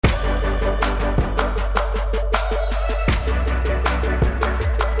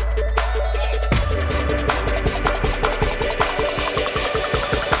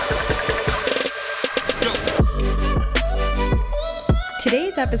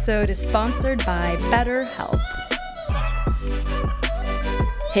episode is sponsored by BetterHelp.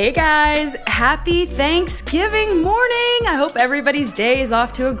 Hey guys, happy Thanksgiving morning! I hope everybody's day is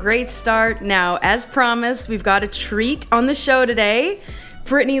off to a great start. Now, as promised, we've got a treat on the show today.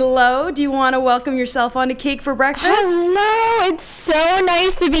 Brittany Lowe, do you want to welcome yourself onto Cake for Breakfast? Hello, it's so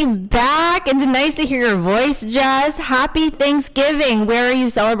nice to be back. It's nice to hear your voice, Jess. Happy Thanksgiving. Where are you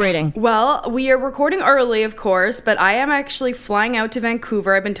celebrating? Well, we are recording early, of course, but I am actually flying out to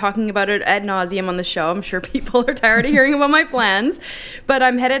Vancouver. I've been talking about it ad nauseum on the show. I'm sure people are tired of hearing about my plans, but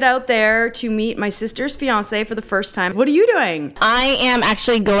I'm headed out there to meet my sister's fiance for the first time. What are you doing? I am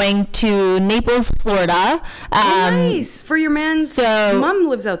actually going to Naples, Florida. Nice. For your man's mom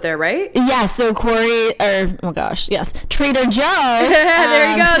lives out there, right? Yeah, so Corey, Trader Joe.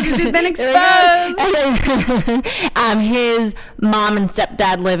 There he goes. He's been exposed. His mom and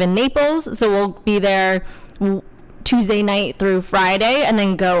stepdad live in Naples, so we'll be there Tuesday night through Friday, and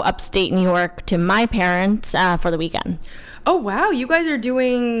then go upstate New York to my parents for the weekend. Oh, wow. You guys are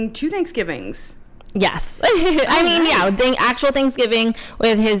doing 2 Thanksgivings. Yes. Actual Thanksgiving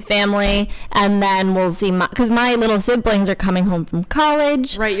with his family, and then we'll see because my little siblings are coming home from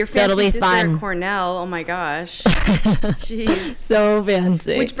college. Right, your fancy sister at Cornell. Oh my gosh. Jeez. So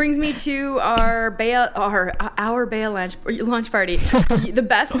fancy. Which brings me to our Bea launch party. The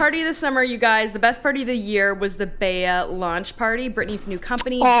best party of the summer, you guys, the best party of the year was the Bea launch party. Brittany's new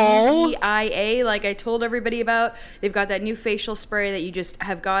company, BEIA, like I told everybody about. They've got that new facial spray that you just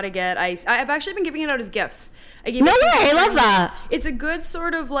have got to get. I've actually been giving it out as gifts. I love that. It's a good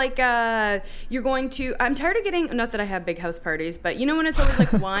sort of like you're going to. I'm tired of getting. Not that I have big house parties, but you know when it's always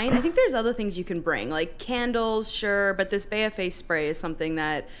like wine. I think there's other things you can bring, like candles, sure. But this Bea face spray is something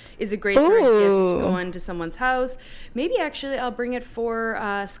that is a great sort of gift going to someone's house. Maybe actually I'll bring it for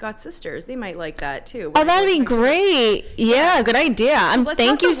Scott's sisters. They might like that too. Oh, that'd be great. Yeah, good idea. So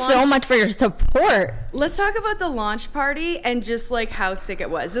thank you so much for your support. Let's talk about the launch party and just like how sick it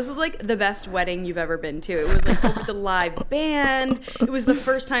was. This was like the best wedding you've ever been to. It was like over the live band. It was the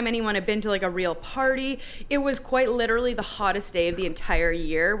first time anyone had been to like a real party. It was quite literally the hottest day of the entire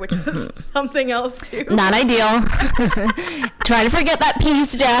year, which was something else too. Not ideal. Try to forget that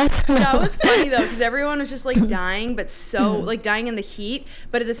piece, Jess. That was funny though, because everyone was just like dying, but so like dying in the heat.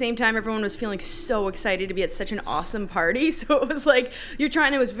 But at the same time, everyone was feeling so excited to be at such an awesome party. So it was like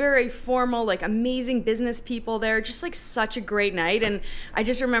it was very formal, like amazing business people there, just like such a great night. And I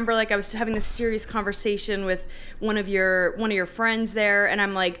just remember like I was having this serious conversation with one of your friends there, and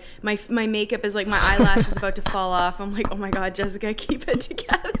I'm like my makeup is like my eyelash is about to fall off. I'm like, oh my god, Jessica, keep it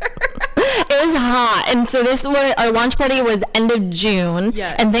together. It was hot, and so our launch party was end of June,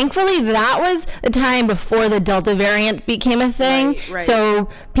 and thankfully that was the time before the Delta variant became a thing. Right. So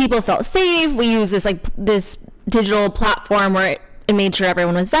people felt safe. We used this digital platform where it made sure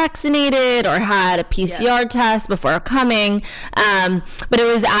everyone was vaccinated or had a PCR test before coming. But it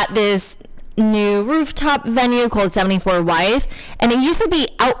was at this new rooftop venue called 74 Wythe, and it used to be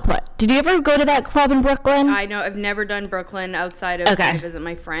Output. Did you ever go to that club in Brooklyn? I know. I've never done Brooklyn outside of to visit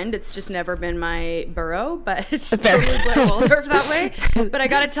my friend. It's just never been my borough, but it's totally Waldorf that way. But I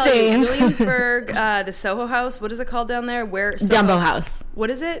gotta tell you, Williamsburg, the Soho House, what is it called down there? Dumbo House. What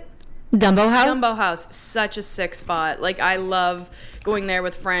is it? Dumbo House? Dumbo House. Such a sick spot. Like, I love going there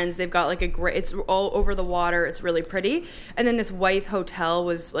with friends. They've got like it's all over the water. It's really pretty. And then this Wythe Hotel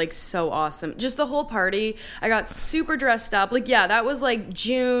was like so awesome. Just the whole party. I got super dressed up. Like, yeah, that was like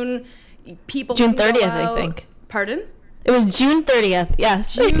June. June 30th, I think. Pardon? It was June 30th,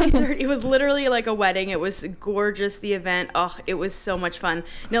 yes. June 30th. It was literally like a wedding. It was gorgeous, the event. Oh, it was so much fun.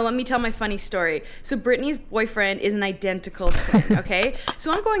 Now, let me tell my funny story. So, Brittany's boyfriend is an identical twin, okay?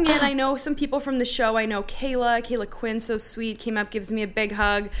 So, I'm going in. I know some people from the show. I know Kayla Quinn, so sweet, came up, gives me a big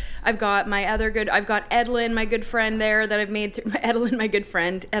hug. I've got I've got Edlin, my good friend there that I've made through, my good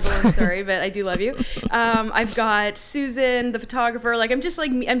friend. Edlin, sorry, but I do love you. I've got Susan, the photographer. Like, I'm just like,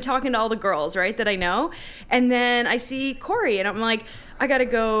 I'm talking to all the girls, right, that I know. And then I see Corey, and I'm like, I gotta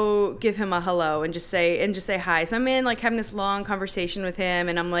go give him a hello and just say hi. So I'm in like having this long conversation with him,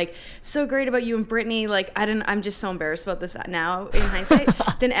 and I'm like, so great about you and Brittany. Like, I'm just so embarrassed about this now in hindsight.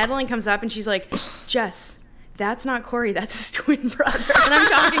 Then Adeline comes up and she's like, Jess, that's not Corey, that's his twin brother. And I'm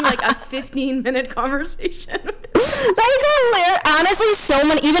talking like a 15-minute conversation with him. That's hilarious. Honestly,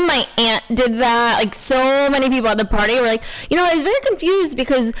 even my aunt did that. Like, so many people at the party were like, I was very confused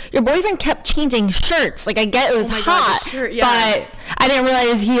because your boyfriend kept changing shirts. Like, I get it was hot, but I didn't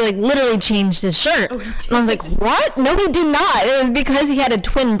realize he like literally changed his shirt. Oh, he did? And I was like, what? No, he did not. It was because he had a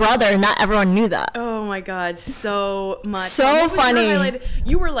twin brother, and not everyone knew that. Oh my God, so much. So What was your funny. highlight?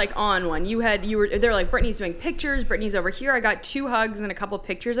 You were like on one. They're like, Brittany's doing pictures, Brittany's over here. I got 2 hugs and a couple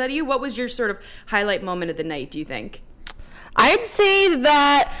pictures out of you. What was your sort of highlight moment of the night, do you think? I'd say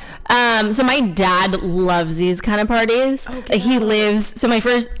that, so my dad loves these kind of parties. Okay. He lives, so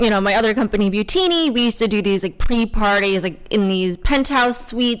my other company, Butini, we used to do these like pre-parties, like in these penthouse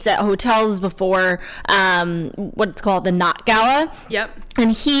suites at hotels before, what's called the Knot Gala. Yep.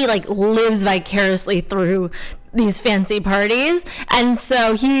 And he like lives vicariously through these fancy parties. And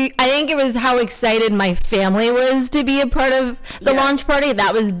so I think it was how excited my family was to be a part of the launch party.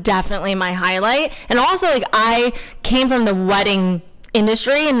 That was definitely my highlight. And also, like, I came from the wedding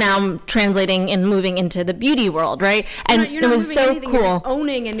industry, and now I'm translating and moving into the beauty world, right? And You're it not was moving so anything, cool. You're just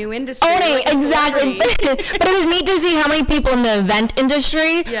owning a new industry. Owning, like a exactly. celebrity. But it was neat to see how many people in the event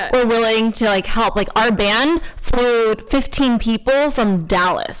industry were willing to like help. Like our band flew 15 people from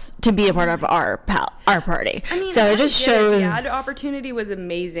Dallas to be a part of our party. I mean, so it just shows the ad opportunity was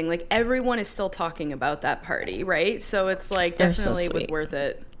amazing. Like everyone is still talking about that party, right? So it's like definitely was worth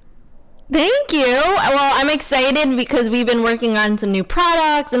it. Thank you. Well, I'm excited because we've been working on some new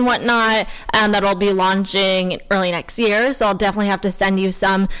products and whatnot that'll be launching early next year. So I'll definitely have to send you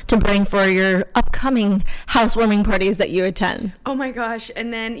some to bring for your upcoming housewarming parties that you attend. Oh my gosh.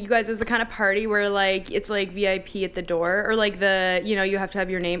 And then you guys, it was the kind of party where like it's like VIP at the door, or like you have to have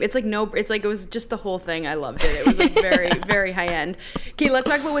your name. It's like it was just the whole thing. I loved it. It was like very, very high end. Okay, let's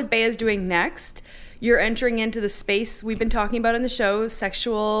talk about what Bea's doing next. You're entering into the space we've been talking about in the show,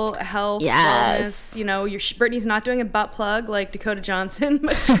 sexual health, wellness. Brittany's not doing a butt plug like Dakota Johnson,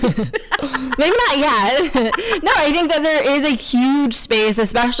 but she's maybe not yet. No, I think that there is a huge space,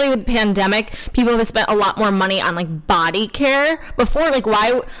 especially with the pandemic. People have spent a lot more money on like body care before. Like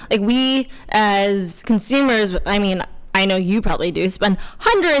why? Like we as consumers, I mean, I know you probably do, spend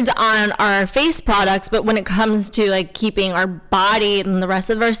hundreds on our face products, but when it comes to like keeping our body and the rest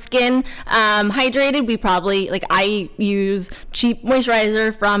of our skin hydrated, we probably, like I use cheap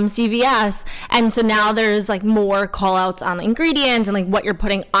moisturizer from CVS, and so now there's like more call outs on ingredients and like what you're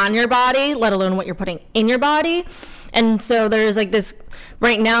putting on your body, let alone what you're putting in your body. And so there's like this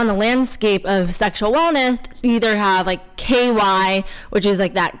right now in the landscape of sexual wellness, you either have like KY, which is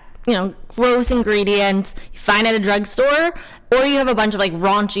like that gross ingredients you find at a drugstore, or you have a bunch of like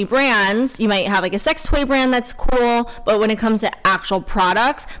raunchy brands. You might have like a sex toy brand that's cool, but when it comes to actual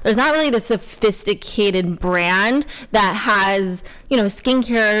products, there's not really the sophisticated brand that has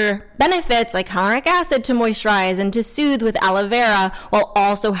skincare benefits like hyaluronic acid to moisturize and to soothe with aloe vera, while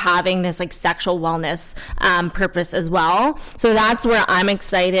also having this like sexual wellness purpose as well. So that's where I'm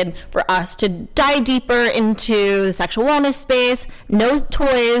excited for us to dive deeper into the sexual wellness space. No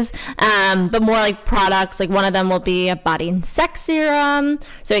toys, but more like products. Like one of them will be a body and sex serum,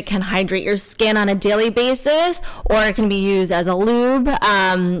 so it can hydrate your skin on a daily basis, or it can be used as a lube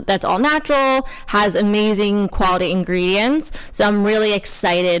that's all natural, has amazing quality ingredients. So I'm really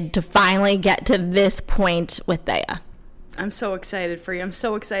excited to finally get to this point with Bea. I'm so excited for you. I'm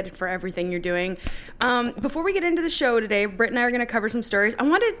so excited for everything you're doing. Before we get into the show today, Britt and I are going to cover some stories. I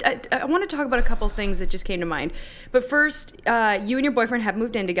want to talk about a couple things that just came to mind. But first, you and your boyfriend have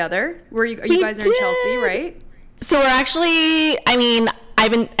moved in together. You guys are in Chelsea, right? So we're actually,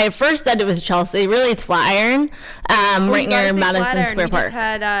 I first said it was Chelsea. Really, it's Flatiron, right near Madison Square Park. We just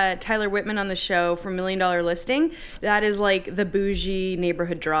had Tyler Whitman on the show for $1 Million Listing. That is like the bougie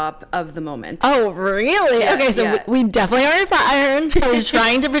neighborhood drop of the moment. Oh, really? Yeah, okay, so we definitely are in Flatiron. I was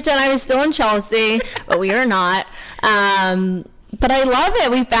trying to pretend I was still in Chelsea, but we are not. But I love it.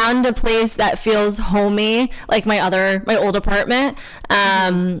 We found a place that feels homey, like my old apartment.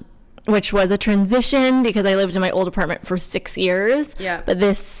 Which was a transition because I lived in my old apartment for 6 years. Yeah. But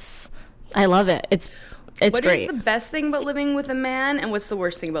I love it. It's great. What is the best thing about living with a man, and what's the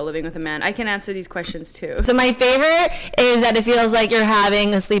worst thing about living with a man? I can answer these questions too. So my favorite is that it feels like you're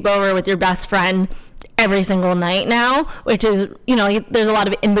having a sleepover with your best friend every single night now, which is, there's a lot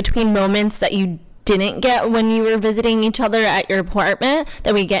of in-between moments that you didn't get when you were visiting each other at your apartment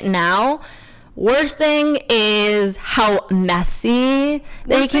that we get now. Worst thing is how messy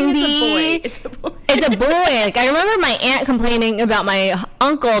they can be. It's a boy. It's a boy. Like I remember my aunt complaining about my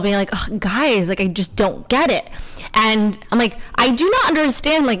uncle being like, oh, guys, like I just don't get it. And I'm like, I do not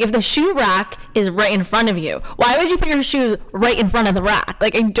understand. Like if the shoe rack is right in front of you, why would you put your shoes right in front of the rack?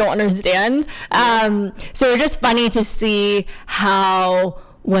 Like I don't understand. So it's just funny to see how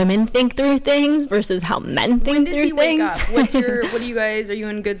women think through things versus how men think through things. When does he wake up? Are you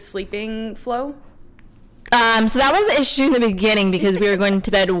in good sleeping flow? So that was the issue in the beginning because we were going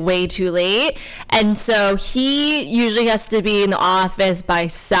to bed way too late. And so he usually has to be in the office by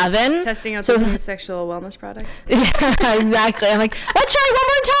 7. Testing out the sexual wellness products. Yeah, exactly. I'm like, let's try one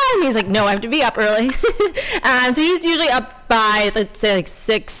more time. He's like, no, I have to be up early. So he's usually up by, let's say, like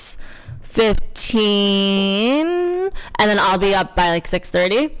 6:15. And then I'll be up by like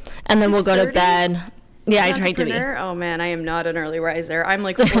 6:30. And then we'll go to bed. Yeah, I tried to be. Oh man, I am not an early riser. I'm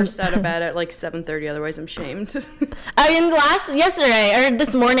like forced out of bed at like 7:30. Otherwise, I'm shamed. I mean, yesterday or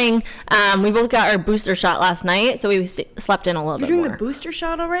this morning, we both got our booster shot last night, so we slept in a little bit more. You're doing the booster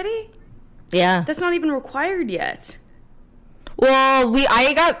shot already? Yeah. That's not even required yet. Well,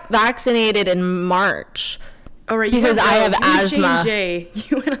 I got vaccinated in March. All right, because I have asthma. You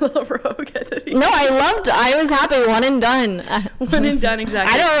went a little rogue at the beginning. No, I was happy. One and done. One and done,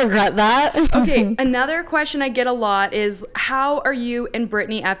 exactly. I don't regret that. Okay, another question I get a lot is, how are you and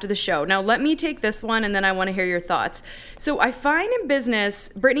Brittany after the show? Now, let me take this one, and then I want to hear your thoughts. So I find in business,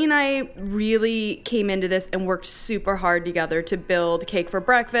 Brittany and I really came into this and worked super hard together to build Cake for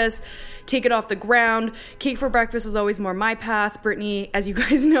Breakfast, take it off the ground. Cake for Breakfast was always more my path. Brittany, as you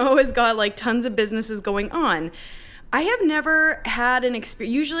guys know, has got like tons of businesses going on. I have never had an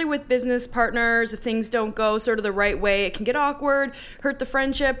experience, usually with business partners, if things don't go sort of the right way, it can get awkward, hurt the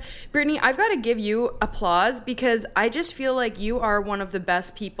friendship. Brittany, I've got to give you applause because I just feel like you are one of the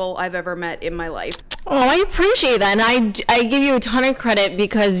best people I've ever met in my life. Oh, I appreciate that. And I give you a ton of credit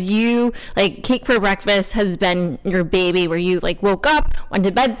because you, like, Cake for Breakfast has been your baby where you, like, woke up, went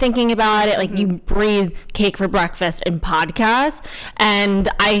to bed thinking about it. Like, you breathe Cake for Breakfast and podcasts. And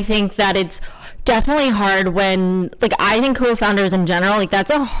I think that it's definitely hard when, like, I think co-founders in general, like,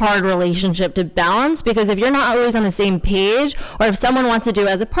 that's a hard relationship to balance because if you're not always on the same page, or if someone wants to do it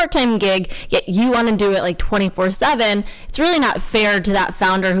as a part-time gig, yet you want to do it like 24/7, it's really not fair to that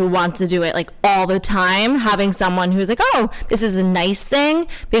founder who wants to do it like all the time, having someone who's like, oh, this is a nice thing,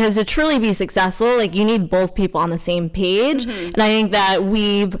 because to truly be successful, like, you need both people on the same page. And I think that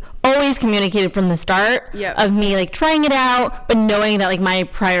we've always communicated from the start of me like trying it out, but knowing that like my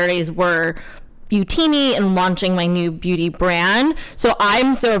priorities were Beautini and launching my new beauty brand. So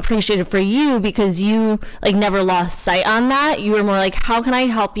I'm so appreciative for you because you like never lost sight on that. You were more like, how can I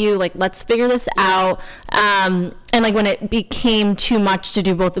help you? Like, let's figure this out. And like when it became too much to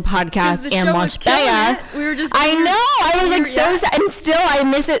do both the podcast and launch Bea, I know, I was like so sad, and still I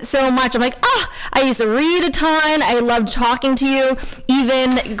miss it so much. I'm like, I used to read a ton. I loved talking to you.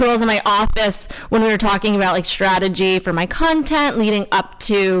 Even girls in my office, when we were talking about like strategy for my content leading up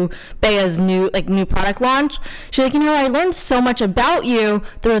to Bea's new product launch, she's like, I learned so much about you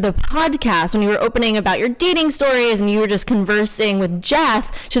through the podcast when you were opening about your dating stories and you were just conversing with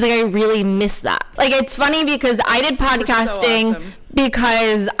Jess. She's like, I really miss that. Like, it's funny because I did podcasting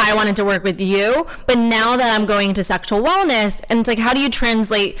because I wanted to work with you, but now that I'm going into sexual wellness, and it's like, how do you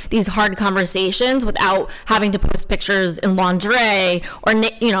translate these hard conversations without having to post pictures in lingerie or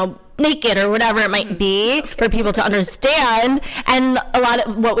naked or whatever it might be for people to understand? And a lot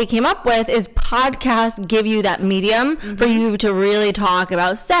of what we came up with is podcasts give you that medium for you to really talk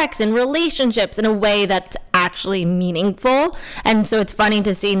about sex and relationships in a way that's actually meaningful. And so it's funny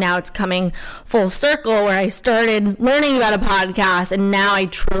to see now it's coming full circle where I started learning about a podcast and now I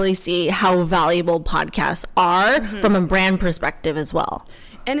truly see how valuable podcasts are from a brand perspective as well.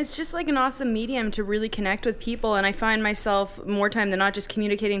 And it's just like an awesome medium to really connect with people. And I find myself more time than not just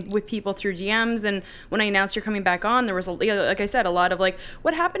communicating with people through DMs. And when I announced you're coming back on, there was, like I said, a lot of like,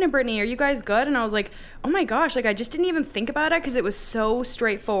 what happened to Brittany? Are you guys good? And I was like, oh my gosh, like I just didn't even think about it because it was so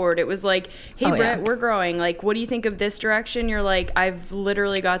straightforward. It was like, hey, Britt, we're growing. Like, what do you think of this direction? You're like, I've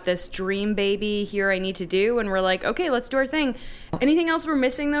literally got this dream baby here I need to do. And we're like, okay, let's do our thing. Anything else we're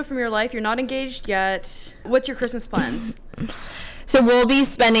missing though from your life? You're not engaged yet. What's your Christmas plans? So we'll be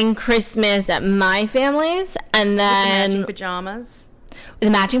spending Christmas at my family's, and then with the matching pajamas. With the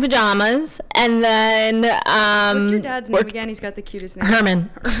matching pajamas, and then what's your dad's name again? He's got the cutest name. Herman.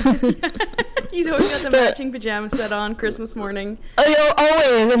 He's always got the matching pajama set on Christmas morning.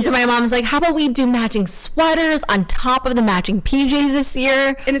 Always. And so my mom's like, how about we do matching sweaters on top of the matching PJs this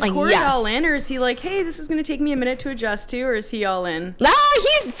year? And is Corey all in, or is he like, hey, this is going to take me a minute to adjust to, or is he all in? No,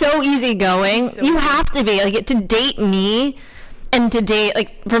 he's so easygoing. You have to be. Like, to date me and to date,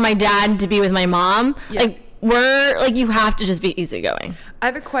 like, for my dad to be with my mom, like, we're, like, you have to just be easygoing. I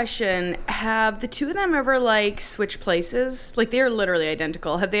have a question. Have the two of them ever, like, switched places? Like, they're literally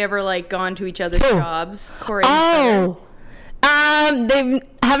identical. Have they ever, like, gone to each other's jobs? Corey they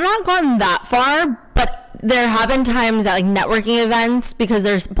have not gone that far, but there have been times at like networking events, because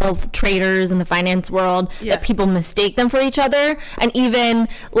there's both traders in the finance world, that people mistake them for each other. And even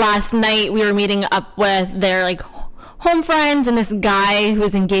last night we were meeting up with their like home friends, and this guy who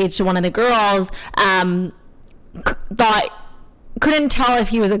was engaged to one of the girls couldn't tell if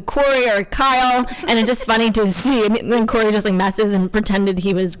he was a Corey or a Kyle, and it's just funny to see. And then Corey just like messes and pretended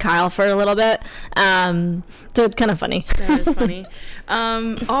he was Kyle for a little bit. So it's kind of funny. That is funny.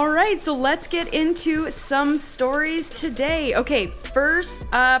 All right, so let's get into some stories today. Okay, first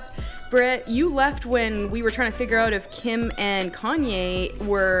up, Britt, you left when we were trying to figure out if Kim and Kanye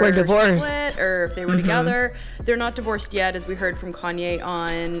were divorced, split or if they were together. They're not divorced yet, as we heard from Kanye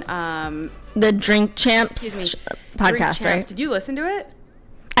on the Drink Champs podcast, Drink Champs. right? Did you listen to it?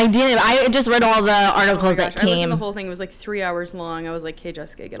 I did. I just read all the articles that came. I listened to the whole thing. It was like 3 hours long. I was like, hey,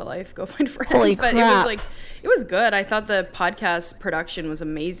 Jessica, get a life. Go find friends. Holy but crap. it was good. I thought the podcast production was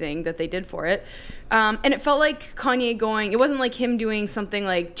amazing that they did for it. And it felt like Kanye it wasn't like him doing something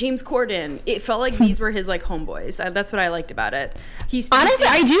like James Corden. It felt like these were his like homeboys. That's what I liked about it. Honestly,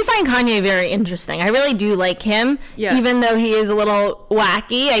 I do find Kanye very interesting. I really do like him. Yeah. Even though he is a little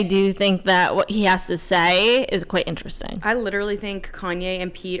wacky, I do think that what he has to say is quite interesting. I literally think Kanye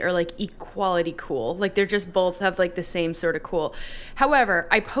and Pete are like equality cool. Like they're just both have like the same sort of cool. However,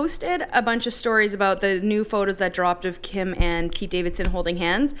 I posted a bunch of stories about the new photos that dropped of Kim and Pete Davidson holding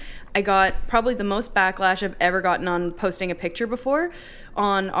hands. I got probably the most backlash I've ever gotten on posting a picture before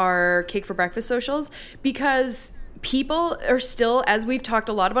on our Cake for Breakfast socials, because people are still, as we've talked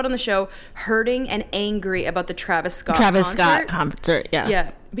a lot about on the show, hurting and angry about the Travis Scott concert. Yes.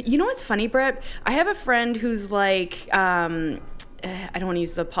 Yeah. But you know what's funny, Brett? I have a friend who's like, I don't want to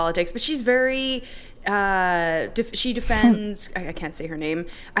use the politics, but she's very... she defends I can't say her name.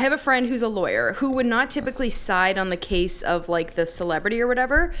 I have a friend who's a lawyer who would not typically side on the case of like the celebrity or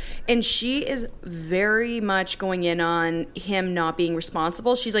whatever, and she is very much going in on him not being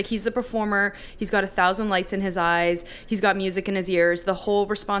responsible. She's like, he's the performer, he's got 1,000 lights in his eyes, he's got music in his ears. The whole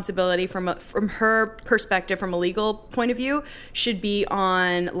responsibility from her perspective, from a legal point of view, should be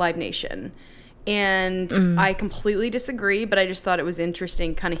on Live Nation. And I completely disagree, but I just thought it was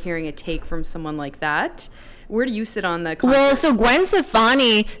interesting kind of hearing a take from someone like that. Where do you sit on the concert? Well, so Gwen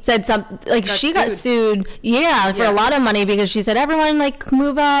Stefani said something, like she got sued, for a lot of money, because she said, everyone like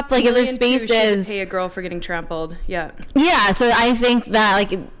move up, like in their spaces. She had to pay a girl for getting trampled. Yeah. Yeah, so I think that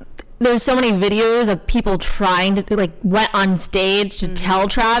like there's so many videos of people trying to like went on stage to tell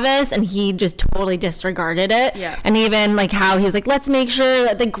Travis, and he just totally disregarded it. Yeah. And even like how he was like, let's make sure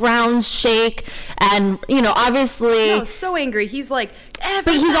that the grounds shake, and obviously so angry. He's like,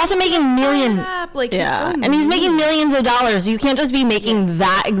 but he's also making millions. Like, he's so and he's making millions of dollars. You can't just be making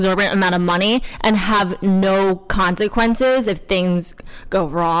that exorbitant amount of money and have no consequences if things go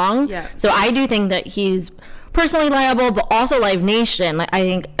wrong. Yeah. So I do think that he's personally liable, but also Live Nation, like, I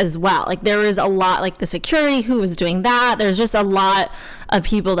think as well. Like there is a lot, like the security who was doing that. There's just a lot of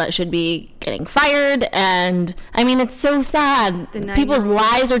people that should be getting fired, and I mean it's so sad. People's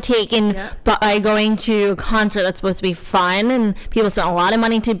lives are taken by going to a concert that's supposed to be fun, and people spent a lot of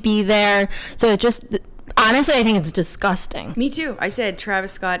money to be there. So it just, honestly, I think it's disgusting. Me too. I said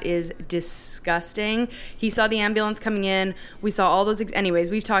Travis Scott is disgusting. He saw the ambulance coming in. We saw all those... anyways,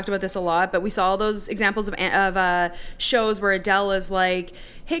 we've talked about this a lot, but we saw all those examples of shows where Adele is like,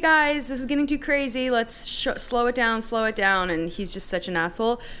 hey guys, this is getting too crazy. Let's slow it down. And he's just such an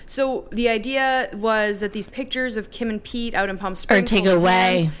asshole. So the idea was that these pictures of Kim and Pete out in Palm Springs... or take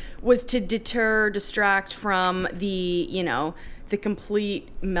away. ...was to distract from the, the complete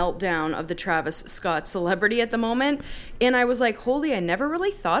meltdown of the Travis Scott celebrity at the moment. And I was like, holy, I never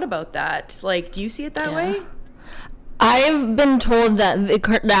really thought about that. Like, do you see it that way? I've been told that the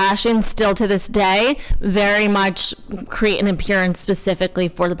Kardashians still to this day very much create an appearance specifically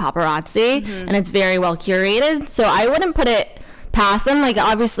for the paparazzi, and it's very well curated. So I wouldn't put it past them. Like,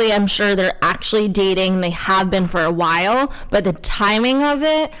 obviously, I'm sure they're actually dating. They have been for a while, but the timing of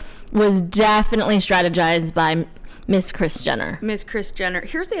it was definitely strategized by Miss Kris Jenner.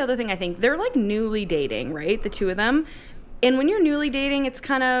 Here's the other thing I think. They're like newly dating, right? The two of them. And when you're newly dating, it's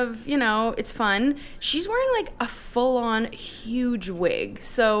kind of, it's fun. She's wearing like a full-on huge wig.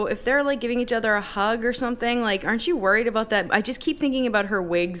 So if they're like giving each other a hug or something, like, aren't you worried about that? I just keep thinking about her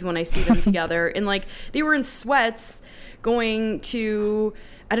wigs when I see them together. And like, they were in sweats going to...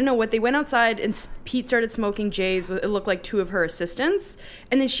 I don't know what, they went outside and Pete started smoking J's with, it looked like two of her assistants.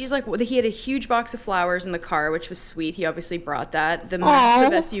 And then she's like, he had a huge box of flowers in the car, which was sweet. He obviously brought that, the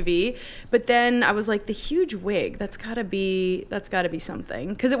massive SUV. But then I was like, the huge wig, that's gotta be something.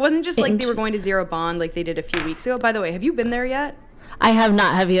 Because it wasn't just like they were going to Zero Bond like they did a few weeks ago. By the way, have you been there yet? I have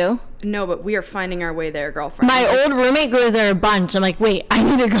not. Have you? No, but we are finding our way there, girlfriend. My old roommate goes there a bunch. I'm like, wait, I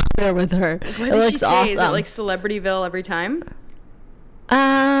need to go there with her. What It did looks she say? awesome. Is it like Celebrityville every time?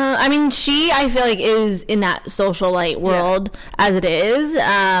 I mean, I feel like is in that socialite world as it is.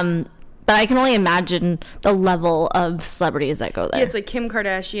 But I can only imagine the level of celebrities that go there. Yeah, it's like Kim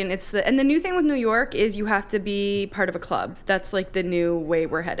Kardashian. And the new thing with New York is you have to be part of a club. That's like the new way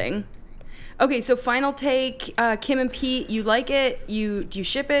we're heading. Okay, so final take, Kim and Pete, you like it? Do you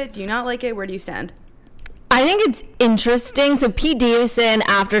ship it? Do you not like it? Where do you stand? I think it's interesting. So Pete Davidson,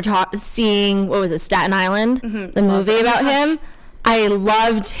 after seeing, what was it, Staten Island, the movie about him, I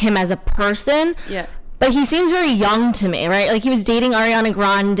loved him as a person. Yeah. But he seems very young to me, right? Like, he was dating Ariana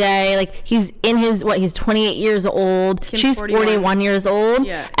Grande. Like, he's in his, he's 28 years old. She's 41 years old.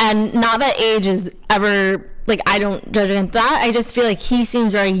 Yeah. And not that age is ever, like, I don't judge against that. I just feel like he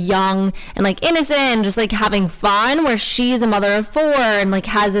seems very young and, like, innocent and just, like, having fun, where she's a mother of 4 and, like,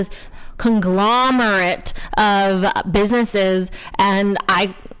 has this conglomerate of businesses. And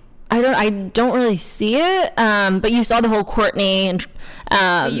I don't really see it. But you saw the whole Courtney and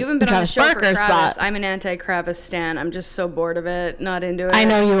you haven't been on the show Barker for Kravis. spot. I'm an anti-Kravis stan. I'm just so bored of it. Not into it. I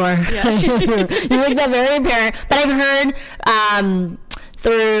know you are. Yeah. You make that very apparent. But I've heard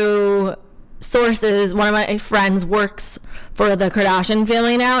through sources, one of my friends works for the Kardashian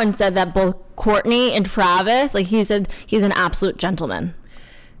family now, and said that both Courtney and Travis, like, he said he's an absolute gentleman.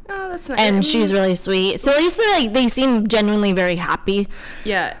 Oh, that's nice. And she's really sweet. So at least they seem genuinely very happy.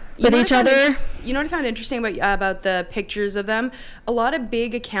 Yeah. With each other. You know what I found interesting about the pictures of them? A lot of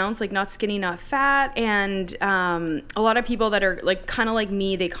big accounts, like Not Skinny, Not Fat, and a lot of people that are like kind of like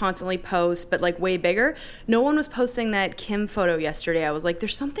me, they constantly post, but like way bigger. No one was posting that Kim photo yesterday. I was like,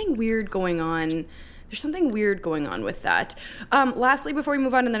 there's something weird going on. There's something weird going on with that. Lastly, before we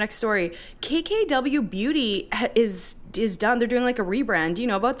move on to the next story, KKW Beauty is done. They're doing like a rebrand. Do you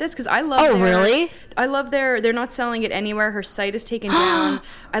know about this? Because I love. Oh, really? I love they're not selling it anywhere. Her site is taken down.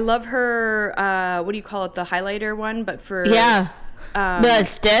 I love her. What do you call it? The highlighter one, but for the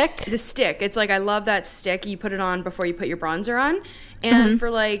stick. The stick. It's like, I love that stick. You put it on before you put your bronzer on. And for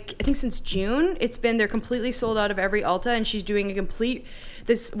like, I think since June, they're completely sold out of every Ulta, and she's doing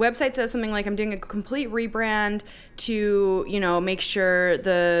this website says something like, I'm doing a complete rebrand to, make sure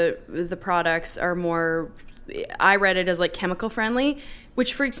the products are more, I read it as like chemical friendly,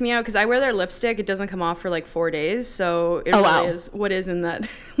 which freaks me out because I wear their lipstick. It doesn't come off for like 4 days. So it really is what is in that.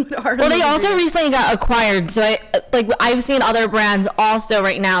 Well, they also recently got acquired. So I've seen other brands also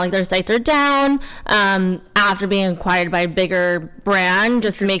right now, like, their sites are down after being acquired by a bigger brand,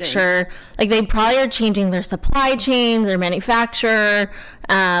 just to make sure, like, they probably are changing their supply chains, their manufacturer.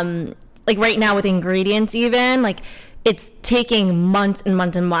 Like right now with ingredients, even like, it's taking months and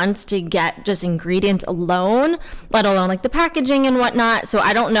months and months to get just ingredients alone, let alone like the packaging and whatnot. So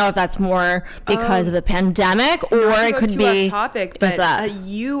I don't know if that's more because of the pandemic, or it could be off topic, but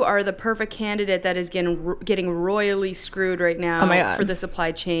you are the perfect candidate that is getting royally screwed right now for the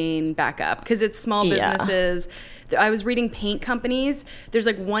supply chain backup, because it's small businesses. I was reading paint companies. There's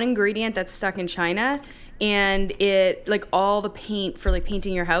like one ingredient that's stuck in China, and it, like, all the paint for like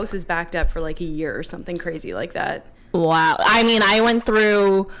painting your house is backed up for like a year or something crazy like that. Wow. I mean, I went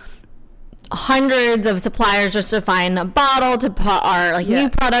through hundreds of suppliers just to find a bottle to put our new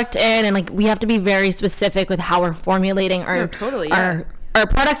product in, and like, we have to be very specific with how we're formulating our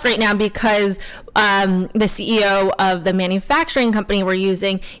products right now, because the CEO of the manufacturing company we're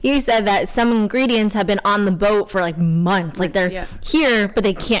using, he said that some ingredients have been on the boat for like months. Like, they're here, but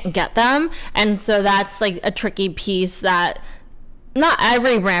they can't get them. And so that's like a tricky piece that not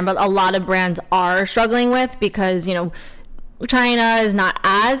every brand, but a lot of brands are struggling with, because, China is not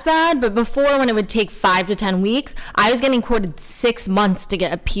as bad, but before, when it would take 5 to 10 weeks, I was getting quoted 6 months to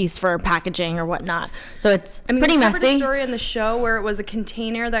get a piece for packaging or whatnot. So it's pretty messy. We covered a story on the show where it was a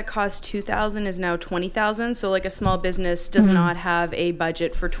container that cost $2,000 is now $20,000. So like, a small business does not have a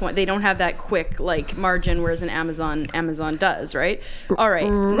budget for they don't have that quick like margin, whereas an Amazon does, right? All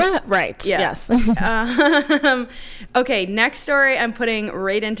right. Right. Yeah. Yes. Okay, next story I'm putting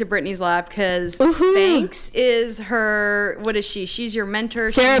right into Brittany's lap, because Spanx is her. What is she? She's your mentor.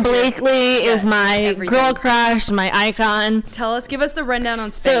 Sarah Blakely is my girl crush, my icon. Give us the rundown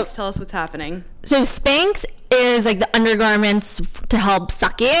on Spanx. Tell us what's happening. So Spanx is like the undergarments to help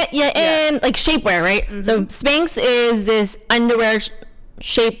suck it in, like shapewear, right? So Spanx is this underwear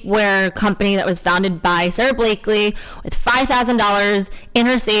shapewear company that was founded by Sarah Blakely with $5,000 in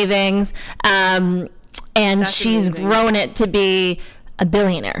her savings, and she's grown it to be a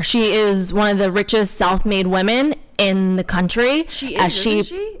billionaire. She is one of the richest self-made women in the country. She is, isn't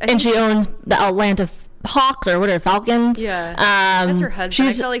she? And she owns the Atlanta Hawks or what are Falcons? Yeah, that's her husband.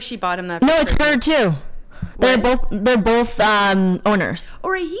 I felt like she bought him that. No, it's her too. They're both owners.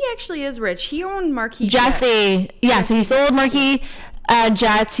 Or he actually is rich. He owned Marquis Jesse. Jets. Yeah, so he sold Marquis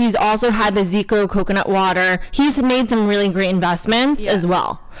Jets. He's also had the Zico coconut water. He's made some really great investments as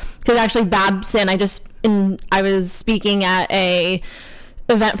well. Because actually Babson, I was speaking at a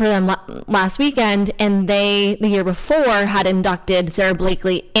event for them last weekend, and they the year before had inducted Sarah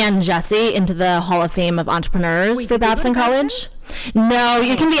Blakely and Jesse into the Hall of Fame of Entrepreneurs for Babson College. No,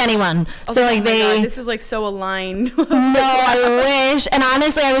 it can be anyone. Okay, so like God, this is like so aligned. No, I wish. And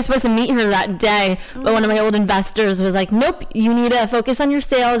honestly, I was supposed to meet her that day, but one of my old investors was like, "Nope, you need to focus on your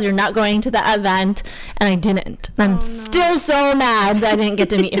sales. You're not going to the event," and I didn't. I'm still so mad that I didn't get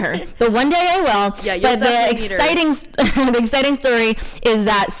to meet her. But one day I will. Yeah, you'll but definitely meet her. The exciting story is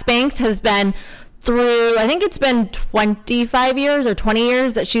that Spanx has been through, I think it's been 25 years or 20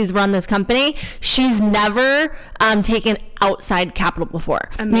 years that she's run this company. She's never taken outside capital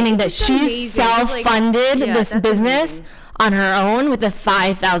before, meaning that she's self-funded this business on her own with the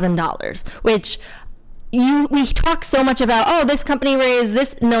 $5,000, which we talk so much about, this company raised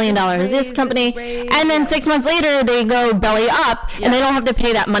this $1 million, this company, and then 6 months later they go belly up and they don't have to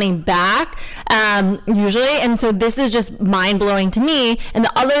pay that money back usually. And so this is just mind-blowing to me. And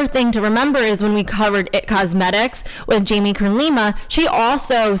the other thing to remember is when we covered It Cosmetics with Jamie Kern-Lima, she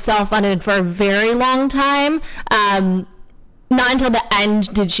also self-funded for a very long time. Not until the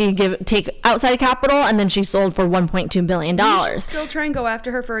end did she take outside capital, and then she sold for $1.2 billion. We should still try and go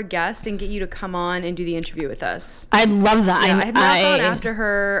after her for a guest and get you to come on and do the interview with us. I'd love that. Yeah, I have not gone after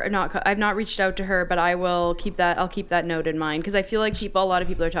her. I've not reached out to her, but I will keep that. I'll keep that note in mind because I feel like a lot of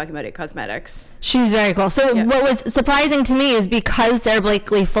people are talking about It Cosmetics. She's very cool. So what was surprising to me is because Sarah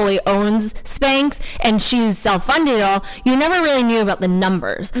Blakely fully owns Spanx and she's self-funded all, you never really knew about the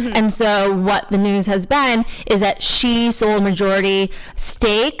numbers. Mm-hmm. And so what the news has been is that she sold majority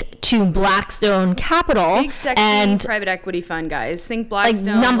stake to Blackstone Capital. Big sexy private equity fund, guys. Think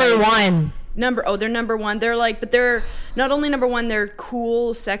Blackstone. Like number one. They're number one. But they're not only number one, they're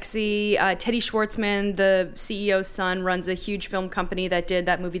cool, sexy. Teddy Schwartzman, the CEO's son, runs a huge film company that did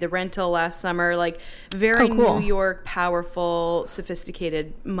that movie The Rental last summer. Like very cool. New York, powerful,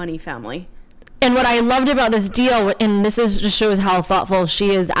 sophisticated money family. And what I loved about this deal, and just shows how thoughtful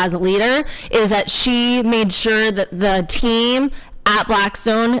she is as a leader, is that she made sure that the team at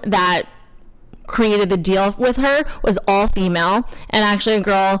Blackstone that created the deal with her was all female. And actually a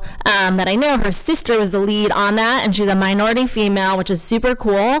girl that I know, her sister was the lead on that, and she's a minority female, which is super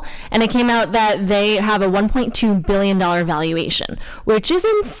cool. And it came out that they have a $1.2 billion valuation, which is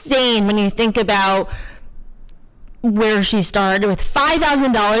insane when you think about where she started with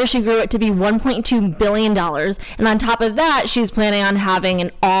 $5,000. She grew it to be $1.2 billion. And on top of that, she's planning on having an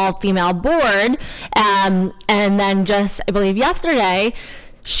all-female board. And then just, I believe yesterday,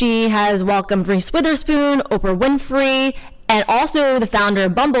 she has welcomed Reese Witherspoon, Oprah Winfrey, and also the founder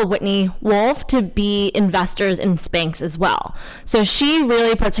of Bumble, Whitney Wolf, to be investors in Spanx as well. So she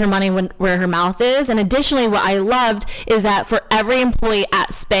really puts her money where her mouth is. And additionally, what I loved is that for every employee at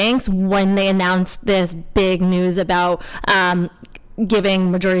Spanx, when they announced this big news about giving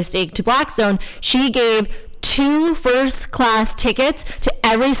majority stake to Blackstone, she gave 2 first-class tickets to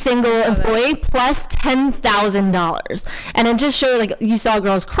every single employee plus $10,000. And it just showed, like, you saw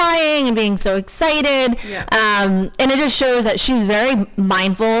girls crying and being so excited. Yeah. And it just shows that she's very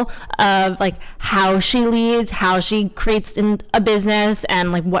mindful of, like, how she leads, how she creates a business,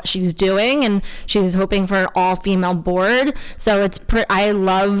 and, like, what she's doing. And she's hoping for an all-female board. So I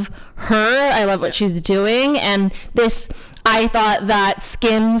love her. I love what she's doing. And I thought that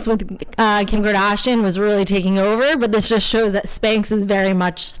Skims with Kim Kardashian was really taking over, but this just shows that Spanx is very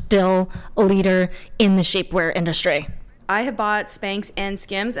much still a leader in the shapewear industry. I have bought Spanx and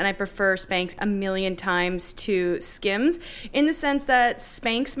Skims, and I prefer Spanx a million times to Skims in the sense that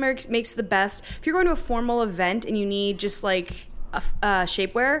Spanx makes the best. If you're going to a formal event and you need just like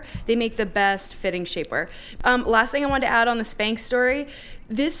shapewear, they make the best fitting shapewear. Last thing I wanted to add on the Spanx story.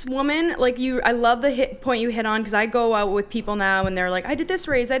 This woman, I love the point you hit on, because I go out with people now and they're like, I did this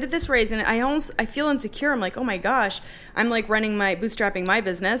raise, and I feel insecure. I'm like, oh my gosh, I'm like bootstrapping my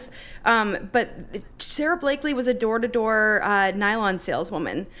business. But Sarah Blakely was a door-to-door nylon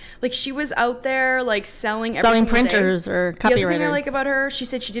saleswoman. Like, she was out there like selling printers or copywriters. The other thing I like about her, she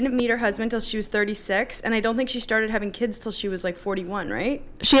said she didn't meet her husband till she was 36, and I don't think she started having kids till she was like 41, right?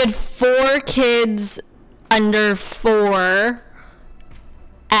 She had 4 kids under 4.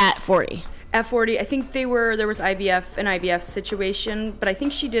 At 40. At 40, I think there was an IVF situation, but I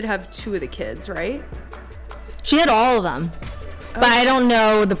think she did have 2 of the kids, right? She had all of them. but I don't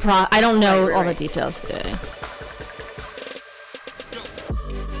know I don't know all the Right. details. Yeah.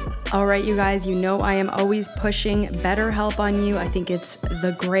 All right, you guys, you know I am always pushing BetterHelp on you. I think it's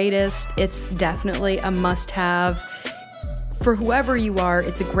the greatest. It's definitely a must-have. For whoever you are,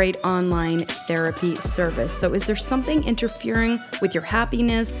 it's a great online therapy service. So is there something interfering with your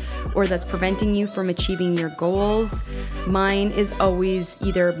happiness or that's preventing you from achieving your goals? Mine is always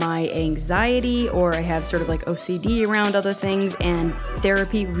either my anxiety or I have sort of like OCD around other things, and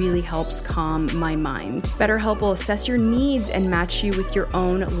therapy really helps calm my mind. BetterHelp will assess your needs and match you with your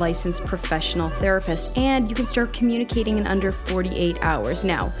own licensed professional therapist, and you can start communicating in under 48 hours.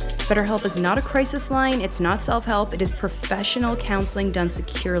 Now, BetterHelp is not a crisis line, it's not self-help, it is professional counseling done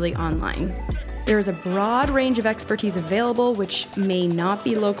securely online. There is a broad range of expertise available, which may not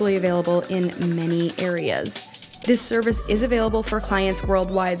be locally available in many areas. This service is available for clients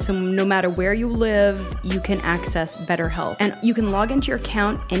worldwide, so no matter where you live, you can access BetterHelp. And you can log into your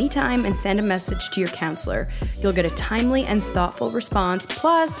account anytime and send a message to your counselor. You'll get a timely and thoughtful response.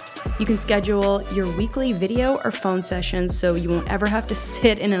 Plus, you can schedule your weekly video or phone sessions so you won't ever have to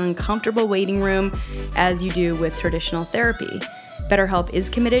sit in an uncomfortable waiting room as you do with traditional therapy. BetterHelp is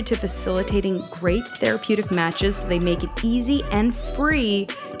committed to facilitating great therapeutic matches, so they make it easy and free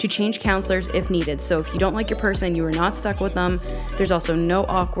to change counselors if needed. So if you don't like your person, you are not stuck with them. There's also no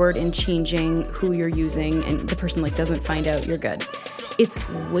awkward in changing who you're using and the person doesn't find out, you're good. It's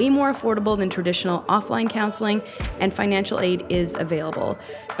way more affordable than traditional offline counseling, and financial aid is available.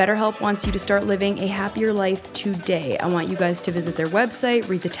 BetterHelp wants you to start living a happier life today. I want you guys to visit their website,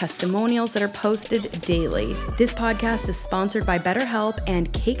 read the testimonials that are posted daily. This podcast is sponsored by BetterHelp,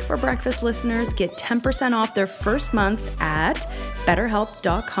 and Cake for Breakfast listeners get 10% off their first month at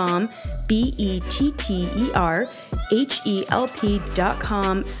betterhelp.com,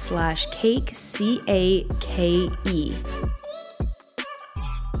 BetterHelp.com/cake, CAKE.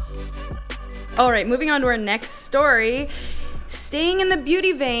 All right, moving on to our next story. Staying in the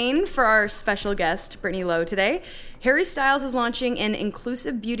beauty vein for our special guest, Brittany Lowe, today, Harry Styles is launching an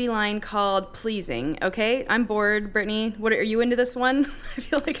inclusive beauty line called Pleasing. Okay, I'm bored, Brittany. What are you into this one? I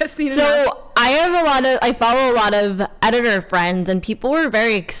feel like I've seen it. So I follow a lot of editor friends, and people were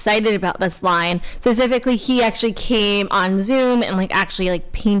very excited about this line. Specifically, he actually came on Zoom and actually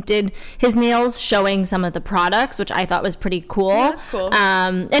painted his nails, showing some of the products, which I thought was pretty cool. Yeah, that's cool.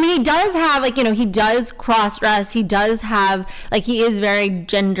 And he does have he does cross dress. He does have he is very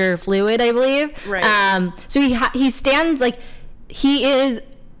gender fluid, I believe. Right. So he stands he is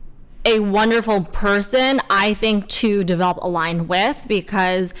a wonderful person, I think, to develop a line with,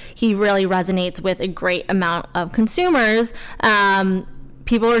 because he really resonates with a great amount of consumers.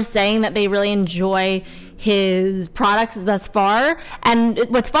 People are saying that they really enjoy his products thus far. And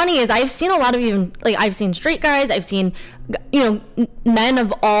what's funny is I've seen a lot of I've seen straight guys, I've seen men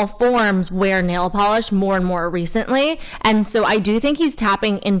of all forms wear nail polish more and more recently, and so I do think he's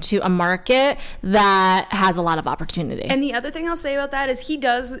tapping into a market that has a lot of opportunity. And the other thing I'll say about that is he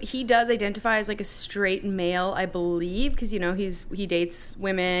does identify as a straight male, I believe, because he dates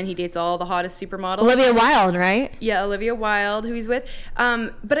women, he dates all the hottest supermodels. Olivia Wilde, right? Yeah, Olivia Wilde, who he's with.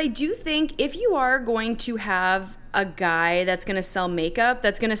 But I do think if you are going to have a guy that's going to sell makeup,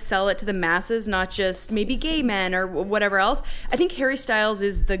 that's going to sell it to the masses, not just maybe gay men or whatever else, I think Harry Styles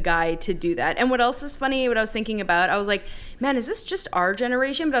is the guy to do that. And what else is funny, what I was thinking about, I was like, man, is this just our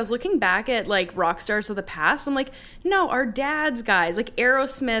generation? But I was looking back at rock stars of the past. I'm like, no, our dad's guys,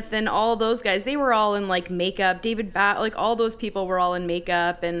 Aerosmith and all those guys, they were all in makeup. David all those people were all in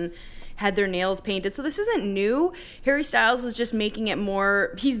makeup and had their nails painted. So this isn't new. Harry Styles is just making it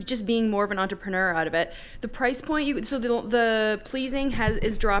more, he's just being more of an entrepreneur out of it. The price point, the Pleasing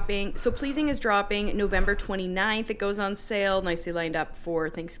is dropping. So Pleasing is dropping November 29th. It goes on sale, nicely lined up for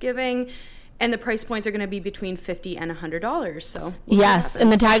Thanksgiving. And the price points are going to be between $50 and $100. So yes,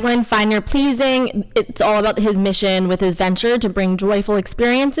 and the tagline, "Find Your Pleasing," it's all about his mission with his venture to bring joyful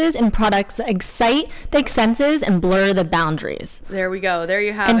experiences and products that excite the senses and blur the boundaries. There we go. There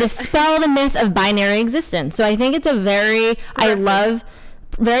you have it. And dispel the myth of binary existence. So I think it's very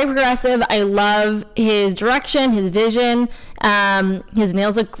progressive. I love his direction, his vision. His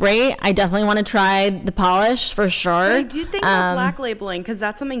nails look great. I definitely want to try the polish for sure. But I do think about black labeling, because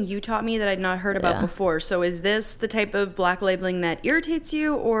that's something you taught me that I'd not heard about before. So is this the type of black labeling that irritates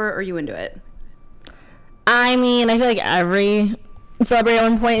you, or are you into it? I mean, I feel like every celebrity at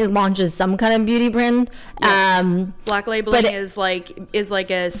one point launches some kind of beauty brand. Yeah. Black labeling is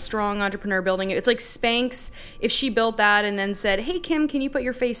like a strong entrepreneur building it. It's like Spanx. If she built that and then said, "Hey Kim, can you put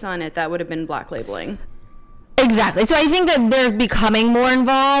your face on it?" That would have been black labeling. Exactly. So I think that they're becoming more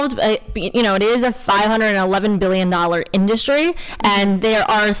involved. You know, it is a $511 billion industry, and there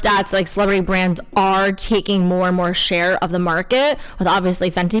are stats like celebrity brands are taking more and more share of the market, with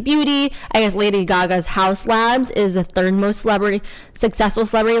obviously Fenty Beauty. I guess Lady Gaga's House Labs is the third most successful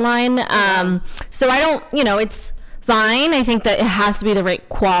celebrity line. So I don't, you know, it's fine. I think that it has to be the right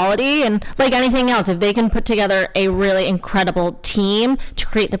quality, and like anything else, if they can put together a really incredible team to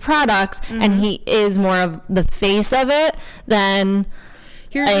create the products, and he is more of the face of it, then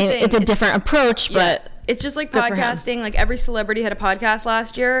it's a different approach. But it's just like podcasting. Like every celebrity had a podcast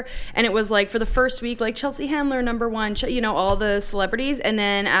last year, and it was like for the first week, like Chelsea Handler #1, you know, all the celebrities, and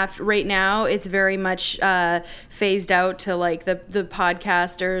then after right now, it's very much phased out to like the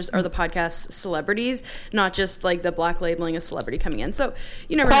podcasters or the podcast celebrities, not just like the black labeling a celebrity coming in. So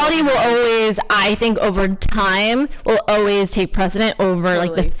you know, quality will always, I think, over time, will always take precedent over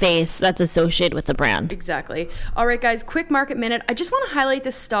like the face that's associated with the brand. Exactly. All right, guys, quick market minute. I just want to highlight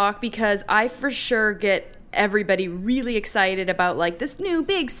this stock because I for sure get everybody really excited about like this new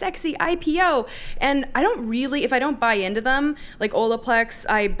big sexy IPO, and I don't really, if I don't buy into them, like Olaplex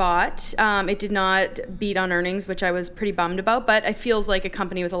I bought, it did not beat on earnings, which I was pretty bummed about, but it feels like a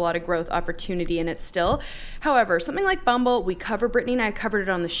company with a lot of growth opportunity in it still. However, something like Bumble, we cover, Brittany and I covered it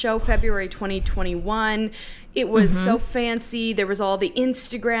on the show February 2021. It was so fancy. There was all the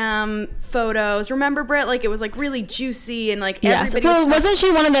Instagram photos. Remember, Britt? Like it was like really juicy and like everybody was wasn't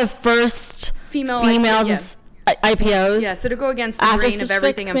she one of the first females IPOs? Yeah, so to go against the grain of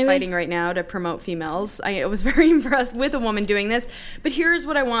everything I'm fighting right now to promote females, I was very impressed with a woman doing this. But here's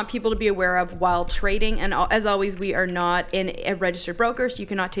what I want people to be aware of while trading. And as always, we are not a registered broker, so you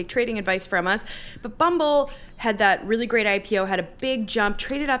cannot take trading advice from us. But Bumble had that really great IPO, had a big jump,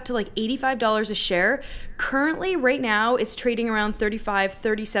 traded up to like $85 a share. Currently, right now, it's trading around $35,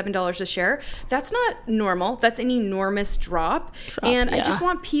 $37 a share. That's not normal. That's an enormous drop. I just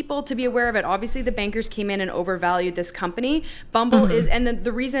want people to be aware of it. Obviously, the bankers came in and overvalued this company. Bumble is, and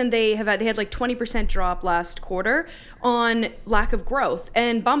the reason they had like 20% drop last quarter on lack of growth.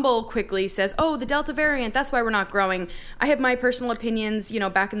 And Bumble quickly says, oh, the Delta variant, that's why we're not growing. I have my personal opinions. You know,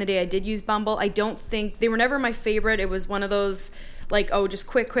 back in the day, I did use Bumble. I don't think, they were never my favorite. It was one of those like, oh, just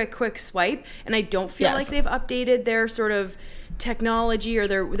quick swipe. And I don't feel like they've updated their sort of technology or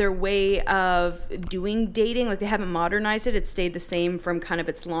their way of doing dating. Like they haven't modernized it. It stayed the same from kind of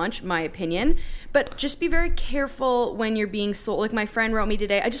its launch, my opinion. But just be very careful when you're being sold. Like my friend wrote me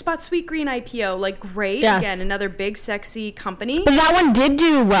today, I just bought Sweetgreen IPO. Like great. Yes. Again, another big sexy company. But that one did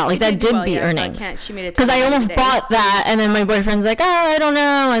do well. Like that did beat earnings. So she made it. Because I almost bought that, and then my boyfriend's like, oh, I don't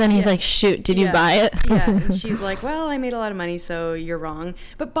know. And then he's like, shoot, did you buy it? Yeah. And she's like, well, I made a lot of money, so you're wrong.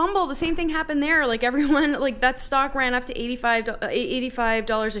 But Bumble, the same thing happened there. Like everyone, like that stock ran up to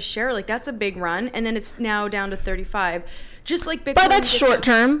 $85 a share. Like that's a big run, and then it's now down to 35. Just like Bitcoin. But that's short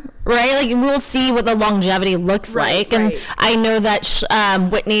term, right? Like we'll see what the longevity looks like. And I know that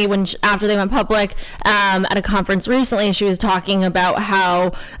Whitney, after they went public at a conference recently, she was talking about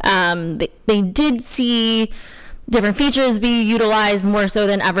how they did see different features be utilized more so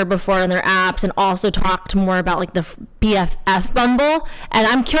than ever before in their apps, and also talked more about like the BFF Bumble. And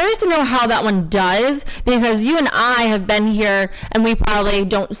I'm curious to know how that one does, because you and I have been here and we probably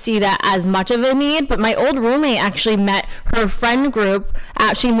don't see that as much of a need. But my old roommate actually met her friend group.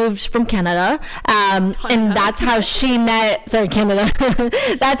 She moved from Canada, and that's how she met. Canada.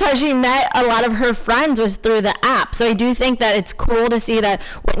 That's how she met a lot of her friends, was through the app. So I do think that it's cool to see that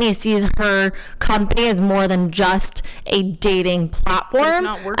Whitney sees her company as more than just a dating platform. It's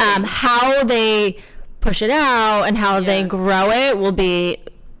not working. How they push it out and how they grow it will be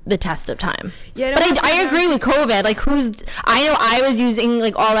the test of time. Yeah, but I agree with COVID. Like I know I was using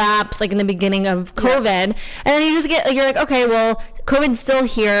like all the apps like in the beginning of COVID, and then you just get like, you're like, okay, well, COVID's still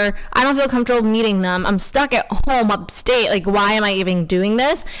here. I don't feel comfortable meeting them. I'm stuck at home upstate. Like, why am I even doing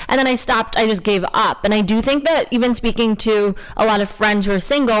this? And then I stopped. I just gave up. And I do think that even speaking to a lot of friends who are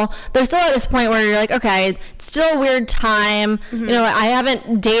single, they're still at this point where you're like, okay, it's still a weird time. You know, I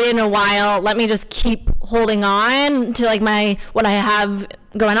haven't dated in a while. Let me just keep holding on to like what I have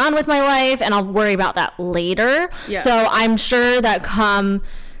going on with my life, and I'll worry about that later. So I'm sure that come,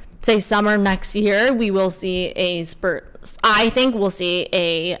 say, summer next year, we will see a spurt. I think we'll see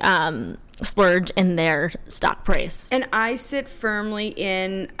a splurge in their stock price. And I sit firmly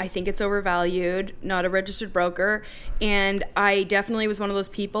in, I think it's overvalued, not a registered broker. And I definitely was one of those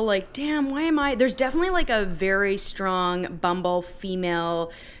people like, damn, why am I? There's definitely like a very strong Bumble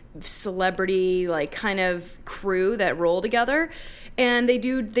female celebrity like kind of crew that roll together. And they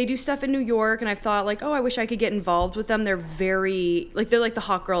do stuff in New York, and I've thought like, oh, I wish I could get involved with them. They're very like, they're like the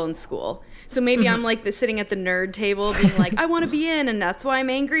hot girl in school. So maybe I'm like sitting at the nerd table being like, I want to be in, and that's why I'm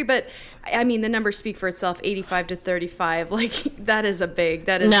angry. But I mean, the numbers speak for itself, 85 to 35. Like that is I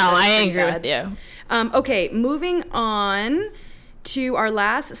agree with you. Okay, moving on to our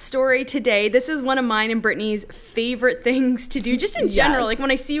last story today. This is one of mine and Brittany's favorite things to do, just in general. Yes. Like when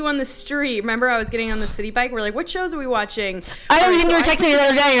I see you on the street, remember I was getting on the city bike, we're like, what shows are we watching? I think you were texting me the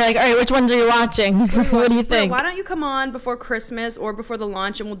other day, you're like, all right, which ones are you watching? What do you think? Why don't you come on before Christmas or before the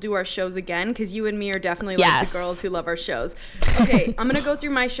launch, and we'll do our shows again, because you and me are definitely like the girls who love our shows. Okay, I'm gonna go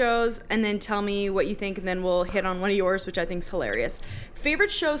through my shows and then tell me what you think, and then we'll hit on one of yours, which I think is hilarious.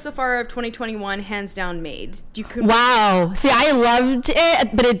 Favorite show so far of 2021, hands down, Made. Wow. See, I loved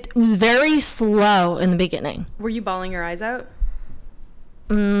it, but it was very slow in the beginning. Were you bawling your eyes out?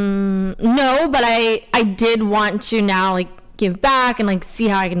 No, but I did want to now like give back and like see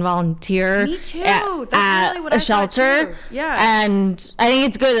how I can volunteer. Me too. That's at really what a I thought shelter. Too. Yeah. And I think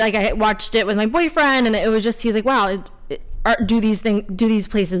it's good. Like I watched it with my boyfriend, and it was just, he's like, wow, do these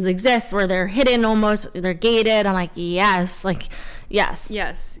places exist where they're hidden almost, they're gated? I'm like, yes. Yes.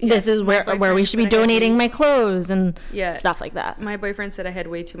 This is where we should be donating my clothes and stuff like that. My boyfriend said I had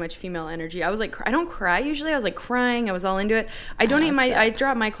way too much female energy. I was like, I don't cry usually. I was like crying. I was all into it. I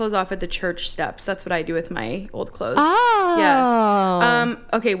drop my clothes off at the church steps. That's what I do with my old clothes. Oh. Yeah.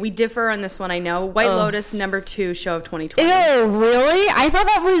 Okay, we differ on this one, I know. White Lotus, #2 show of 2020. Ew, really? I thought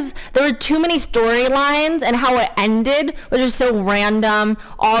there were too many storylines, and how it ended was just so random.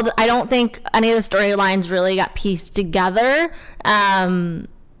 I don't think any of the storylines really got pieced together.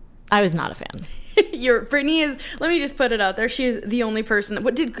 I was not a fan. Brittany is, let me just put it out there, she is the only person.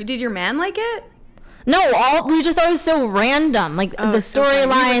 What did your man like it? No, we just thought it was so random. Like the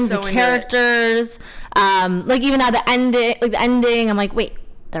storylines, the characters, like even at the ending, I'm like, wait,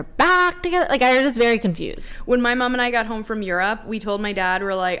 they're back together? Like, I was just very confused. When my mom and I got home from Europe, we told my dad,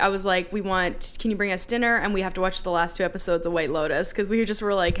 I was like, can you bring us dinner? And we have to watch the last 2 episodes of White Lotus, because we just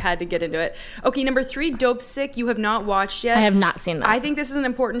were like, had to get into it. Okay, #3, Dopesick. You have not watched yet. I have not seen that. I think this is an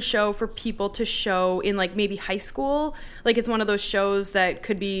important show for people to show in like maybe high school. Like it's one of those shows that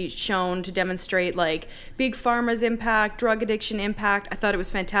could be shown to demonstrate like big pharma's impact, drug addiction impact. I thought it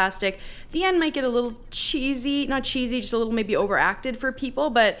was fantastic. The end might get a little cheesy, not cheesy, just a little maybe overacted for people,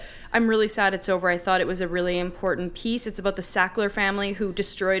 but I'm really sad it's over. I thought it was a really important piece. It's about the Sackler family who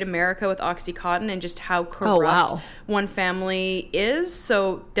destroyed America with OxyContin, and just how corrupt one family is.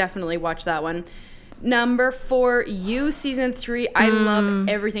 So definitely watch that one. #4, You, season 3. I love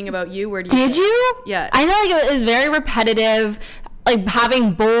everything about You. Where did you? Yeah. I feel like it was very repetitive, like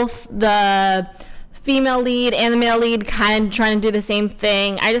having both the female lead and the male lead kind of trying to do the same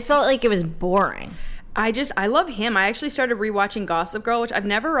thing. I just felt like it was boring. I love him. I actually started rewatching Gossip Girl, which I've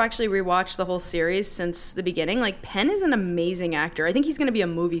never actually rewatched the whole series since the beginning. Like, Penn is an amazing actor. I think he's going to be a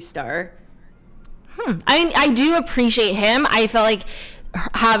movie star. I mean, I do appreciate him. I felt like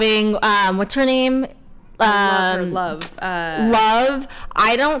having, what's her name? Love. Love.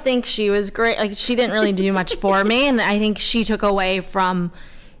 I don't think she was great. Like, she didn't really do much for me, and I think she took away from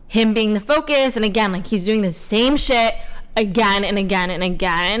him being the focus. And again, like, he's doing the same shit again and again and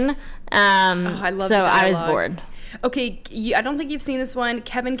again. I love so I was bored. Okay, I don't think you've seen this one.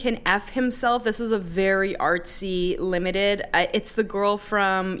 Kevin Can F Himself. This was a very artsy, limited. It's the girl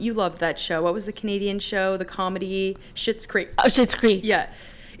from, you loved that show. What was the Canadian show? The comedy, Schitt's Creek. Oh, Schitt's Creek. Yeah.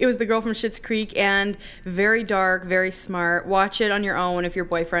 It was the girl from Schitt's Creek, and very dark, very smart. Watch it on your own if your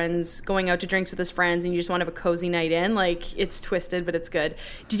boyfriend's going out to drinks with his friends and you just want to have a cozy night in. Like, it's twisted, but it's good.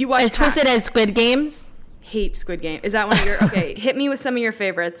 Did you watch As twisted as Squid Games? Hate Squid Game. Is that one of your... Okay, hit me with some of your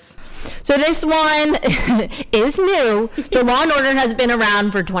favorites. So this one is new. So Law & Order has been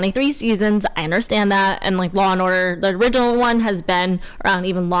around for 23 seasons. I understand that. And like Law & Order, the original one, has been around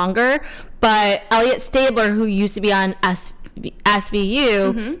even longer. But Elliot Stabler, who used to be on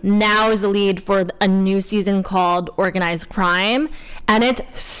SVU, now is the lead for a new season called Organized Crime. And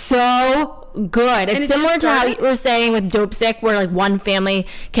it's so good. It's similar to how you were saying with Dopesick, where like one family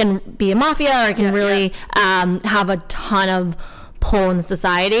can be a mafia or can really have a ton of pull in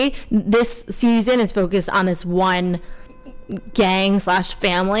society. This season is focused on this one gang /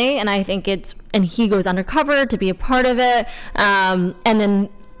 family, and I think and he goes undercover to be a part of it, and then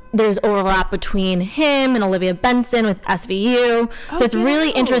there's overlap between him and Olivia Benson with SVU. So it's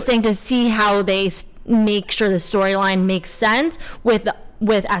really interesting to see how they make sure the storyline makes sense with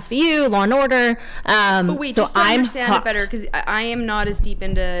SVU, Law & Order. But wait, so just to understand it better, because I am not as deep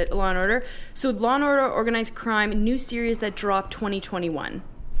into Law & Order. So Law & Order Organized Crime, new series that dropped 2021.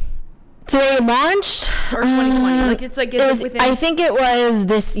 So it launched or 2020? Like it's like it was, within. I think it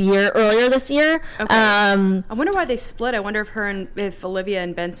was earlier this year. Okay. I wonder why they split. I wonder if Olivia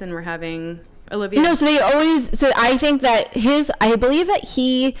and Benson were having. Olivia. No, so I think that I believe that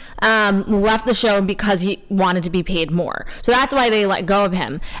he left the show because he wanted to be paid more. So that's why they let go of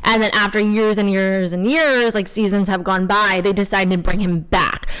him. And then after years and years and years, like seasons have gone by, they decided to bring him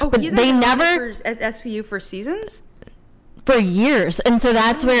back. Oh, but they never at SVU for seasons? For years. And so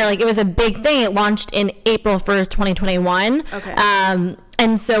that's where like it was a big thing. It launched in April 1st, 2021. Okay.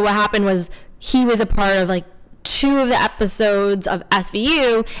 And so what happened was he was a part of like 2 of the episodes of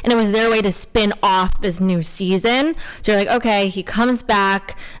SVU, and it was their way to spin off this new season. So you're like, okay, he comes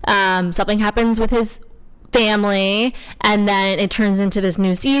back, something happens with his family, and then it turns into this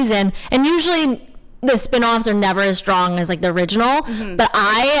new season. And usually the spin-offs are never as strong as like the original, but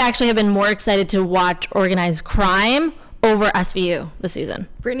I actually have been more excited to watch Organized Crime over SVU this season.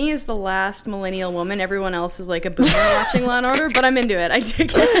 Brittany is the last millennial woman. Everyone else is like a boomer watching Law & Order, but I'm into it. I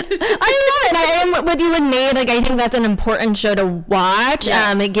dig it. I love it. I am with you with Maid. Like, I think that's an important show to watch.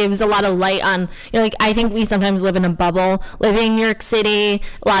 Yeah. It gives a lot of light on, like, I think we sometimes live in a bubble. Living in New York City,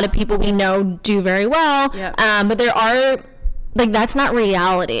 a lot of people we know do very well. Yeah. But there are, like, that's not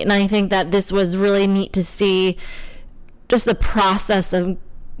reality. And I think that this was really neat to see just the process of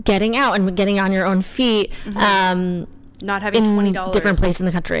getting out and getting on your own feet. Not having $20. Different place in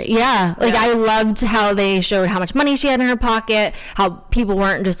the country. Yeah. Like, I loved how they showed how much money she had in her pocket, how people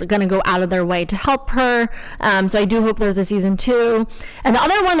weren't just going to go out of their way to help her. So I do hope there's a season 2. And the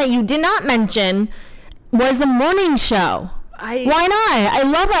other one that you did not mention was the morning show. Why not? I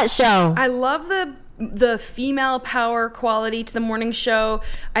love that show. I love the female power quality to the morning show.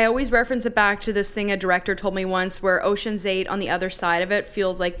 I always reference it back to this thing a director told me once, where Ocean's 8 on the other side of it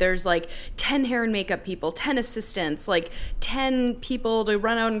feels like there's like 10 hair and makeup people, 10 assistants, like 10 people to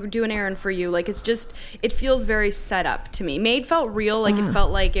run out and do an errand for you. Like, it's just, it feels very set up to me. Maid felt real. Like, it felt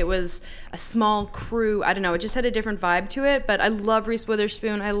like it was a small crew. I don't know. It just had a different vibe to it. But I love Reese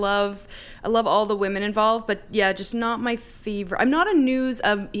Witherspoon. I love all the women involved. But yeah, just not my favorite. I'm not a news,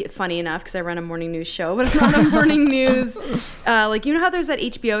 funny enough, because I run a morning news show, but I'm not a morning news. Like, you know how there's that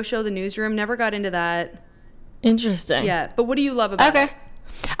HBO show, The Newsroom? Never got into that. Interesting. Yeah. But what do you love about it?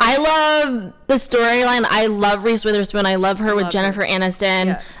 I love the storyline. I love Reese Witherspoon. I love her with Jennifer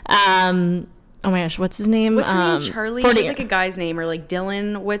Aniston. Yeah. Oh my gosh, what's his name? What's her name? Charlie? She's like a guy's name, or like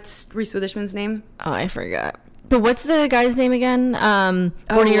Dylan. What's Reese Witherspoon's name? Oh, I forgot. But what's the guy's name again?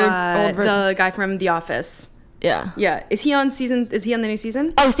 40-year-old the guy from The Office. Yeah. Yeah. Is he on the new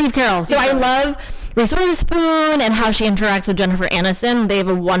season? Oh, Steve Carell. I love Reese Witherspoon and how she interacts with Jennifer Aniston. They have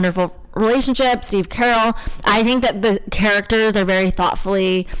a wonderful relationship. Steve Carell. I think that the characters are very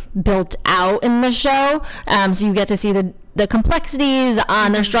thoughtfully built out in the show. So you get to see the complexities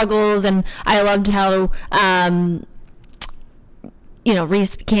on their struggles. And I loved how,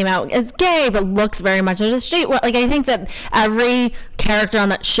 Reese came out as gay, but looks very much as a straight. Like, I think that every character on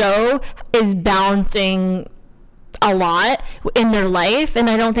that show is balancing a lot in their life, and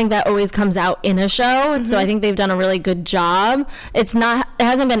I don't think that always comes out in a show. So I think they've done a really good job. It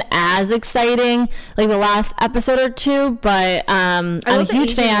hasn't been as exciting like the last episode or 2, but I'm a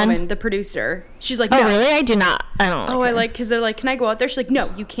huge fan. Woman, the producer, she's like, oh no. Really? I don't I like, because they're like, can I go out there? She's like,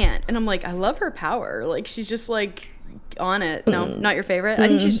 no, you can't. And I'm like, I love her power. Like, she's just like on it. No, not your favorite. I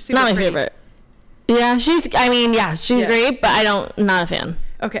think she's just super not my pretty. favorite. Yeah, she's great, but not a fan.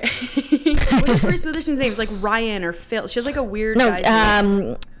 Okay. What is Reese Witherspoon's name? It's like Ryan or Phil. She has like a weird guy's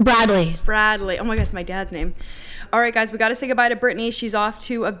name. Bradley. Oh my gosh, my dad's name. All right, guys, we got to say goodbye to Brittany. She's off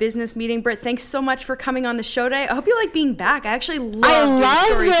to a business meeting. Britt, thanks so much for coming on the show today. I hope you like being back. I actually love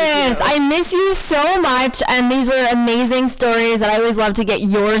stories this. with you. I miss you so much, and these were amazing stories that I always love to get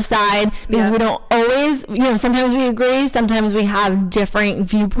your side, because we don't always, sometimes we agree, sometimes we have different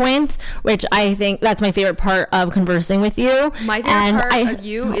viewpoints, which I think that's my favorite part of conversing with you. My favorite part of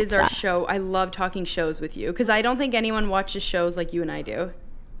you is our show. I love talking shows with you, because I don't think anyone watches shows like you and I do.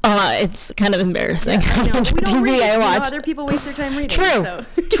 It's kind of embarrassing. Yeah, we don't TV read. I watch. Other people waste their time reading. True. So.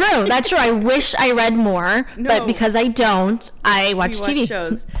 True. That's true. I wish I read more, but because I don't, I watch TV.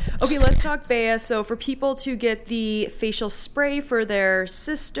 Shows. Okay, let's talk Bea. So for people to get the facial spray for their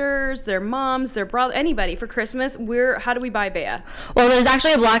sisters, their moms, their brother, anybody for Christmas, how do we buy Bea? Well, there's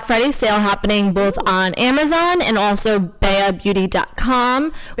actually a Black Friday sale happening both on Amazon and also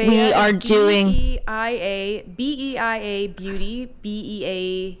BeaBeauty.com. We are doing BEIA Beauty,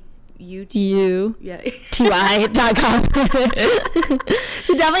 BEA. Yeah. ty.com.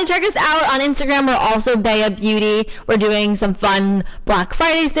 So definitely check us out on Instagram. We're also Bea Beauty. We're doing some fun Black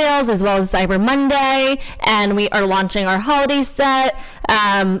Friday sales as well as Cyber Monday, and we are launching our holiday set,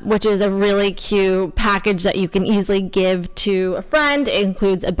 which is a really cute package that you can easily give to a friend. It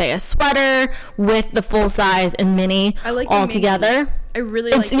includes a Bea sweater with the full size and mini all together. I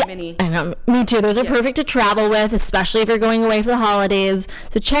really like the mini. I know, me too. Those are perfect to travel with, especially if you're going away for the holidays.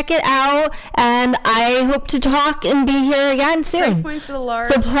 So check it out, and I hope to talk and be here again soon. Price points for the large.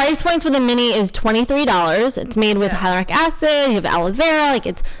 So price points for the mini is $23. It's made with hyaluronic acid. You have aloe vera. Like,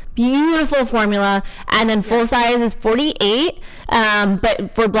 it's beautiful formula. And then full size is $48.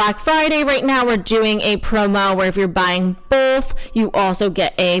 But for Black Friday right now, we're doing a promo where if you're buying both, you also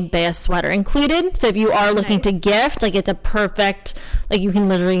get a Bea sweater included. So if you are looking to gift, like, it's a perfect, like, you can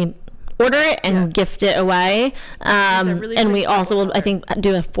literally order it and gift it away. And we also will, I think,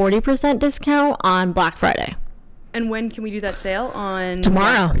 do a 40% discount on Black Friday. And when can we do that sale? On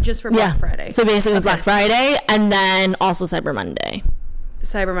tomorrow. Just for Black Friday. So basically Black Friday, and then also Cyber Monday.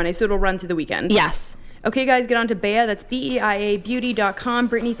 Cyber Monday, so it'll run through the weekend. Yes. Okay, guys, get on to Bea. That's BEIAbeauty.com.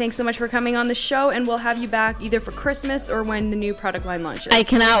 Brittany, thanks so much for coming on the show, and we'll have you back either for Christmas or when the new product line launches. I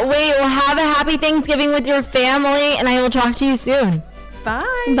cannot wait. Well, have a happy Thanksgiving with your family, and I will talk to you soon.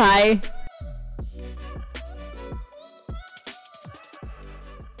 Bye. Bye.